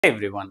Hey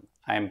everyone,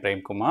 I am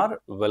Prem Kumar.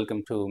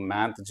 Welcome to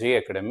Math JEE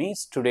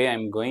Academies. Today I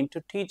am going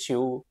to teach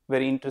you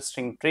very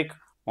interesting trick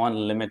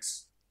on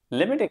limits.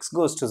 Limit x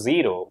goes to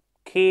 0,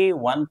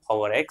 k1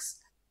 power x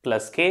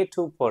plus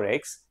k2 power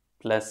x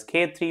plus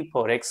k3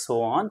 power x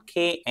so on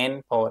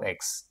kn power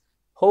x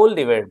whole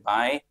divided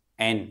by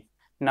n.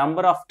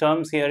 Number of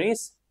terms here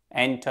is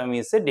n term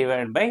is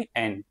divided by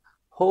n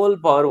whole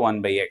power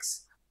 1 by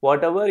x.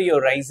 Whatever you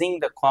are raising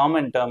the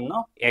common term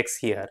no x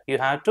here, you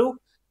have to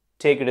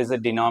take it as a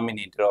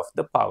denominator of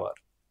the power.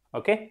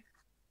 Okay,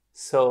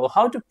 so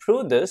how to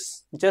prove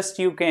this? Just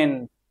you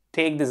can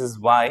take this as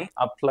y,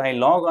 apply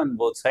log on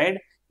both sides,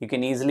 you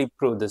can easily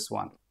prove this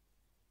one.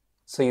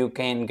 So you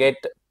can get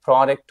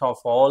product of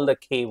all the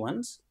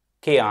k1s,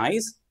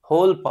 ki's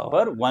whole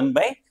power 1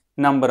 by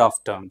number of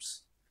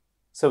terms.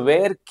 So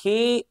where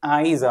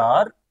ki's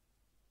are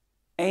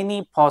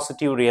any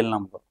positive real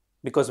number,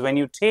 because when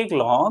you take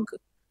log,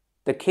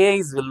 the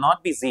ki's will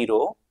not be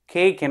 0,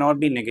 k cannot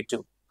be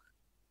negative.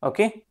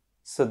 Okay,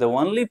 so the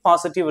only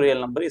positive real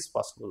number is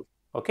possible.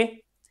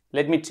 Okay,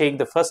 let me take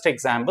the first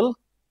example.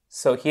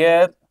 So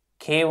here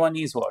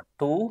k1 is what,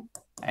 2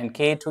 and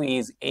k2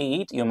 is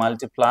 8. You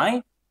multiply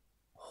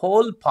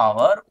whole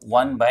power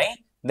 1 by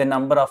the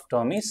number of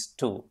term is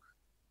 2,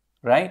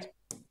 right?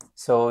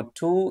 So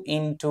 2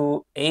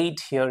 into 8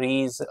 here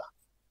is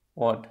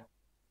what?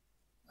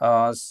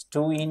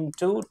 2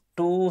 into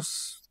 2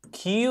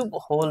 cube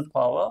whole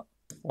power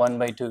 1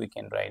 by 2 we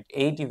can write.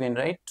 8 you can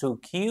write 2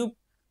 cube.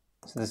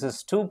 So this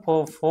is 2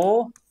 power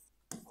 4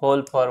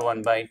 whole power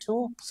 1 by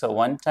 2. So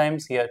 1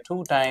 times here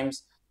 2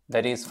 times,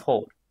 that is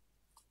 4.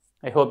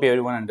 I hope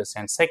everyone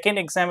understands. Second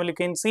example, you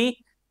can see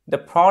the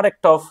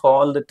product of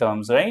all the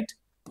terms, right?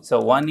 So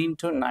 1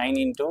 into 9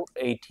 into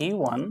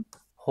 81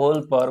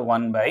 whole power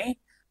 1 by,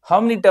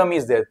 how many term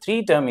is there?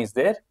 3 term is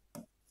there,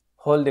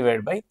 whole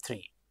divided by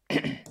 3.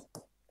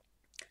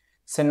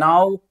 So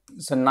now,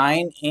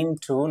 9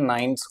 into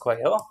 9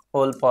 square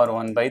whole power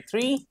 1 by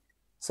 3.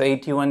 So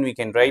 81 we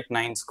can write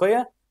 9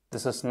 square.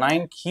 This is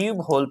 9 cube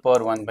whole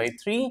power 1 by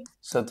 3.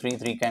 So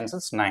 3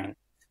 cancels 9.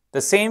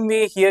 The same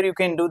way here you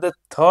can do the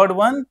third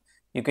one.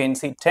 You can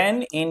see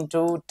 10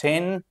 into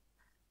 10,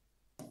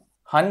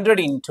 100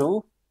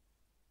 into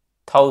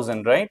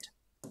 1000, right?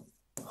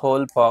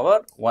 Whole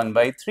power 1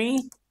 by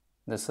 3.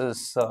 This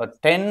is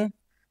 10.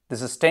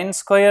 This is 10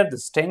 square.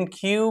 This is 10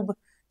 cube.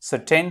 So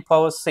 10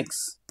 power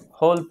 6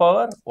 whole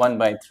power 1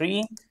 by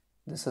 3.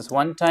 This is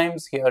 1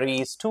 times. Here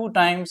is 2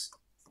 times.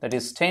 That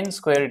is 10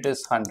 square, it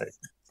is 100.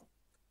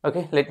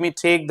 Okay, let me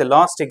take the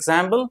last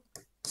example.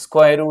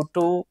 Square root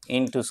 2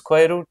 into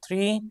square root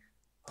 3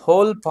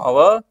 whole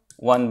power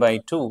 1 by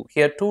 2.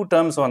 Here 2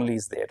 terms only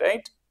is there,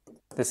 right?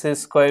 This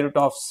is square root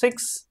of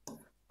 6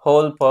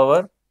 whole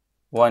power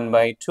 1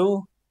 by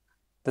 2.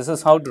 This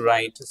is how to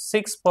write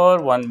 6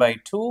 power 1 by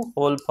 2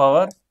 whole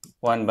power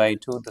 1 by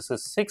 2. This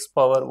is 6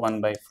 power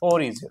 1 by 4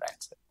 is your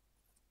answer.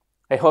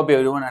 I hope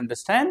everyone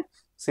understand.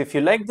 So if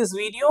you like this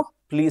video,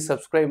 please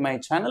subscribe my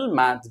channel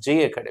Math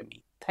JEE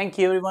Academy. Thank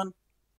you everyone.